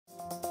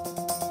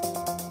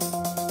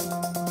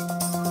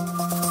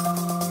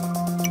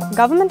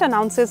Government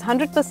announces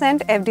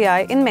 100%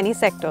 FDI in many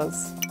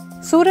sectors.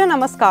 Surya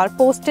Namaskar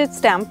postage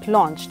stamp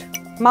launched.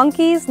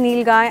 Monkeys,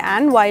 nilgai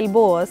and wild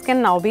boars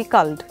can now be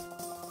culled.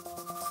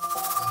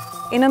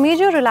 In a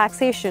major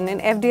relaxation in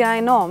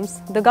FDI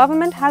norms, the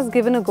government has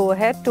given a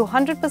go-ahead to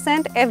 100%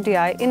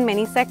 FDI in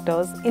many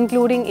sectors,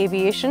 including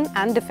aviation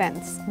and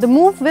defence. The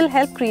move will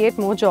help create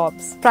more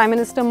jobs. Prime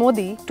Minister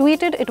Modi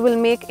tweeted it will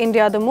make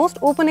India the most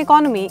open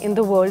economy in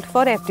the world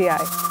for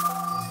FDI.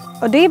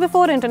 A day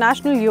before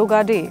International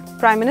Yoga Day,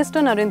 Prime Minister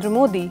Narendra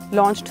Modi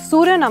launched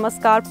Surya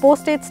Namaskar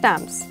postage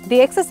stamps.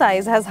 The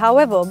exercise has,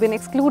 however, been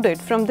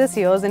excluded from this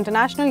year's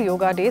International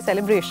Yoga Day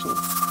celebrations.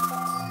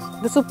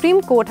 The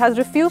Supreme Court has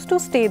refused to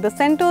stay the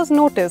centre's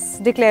notice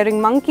declaring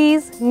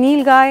monkeys,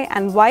 nilgai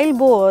and wild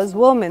boars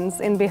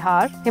vermins in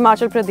Bihar,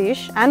 Himachal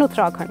Pradesh and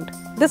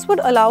Uttarakhand. This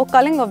would allow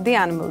culling of the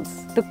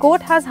animals. The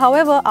court has,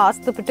 however,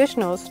 asked the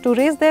petitioners to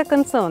raise their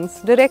concerns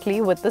directly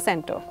with the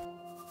centre.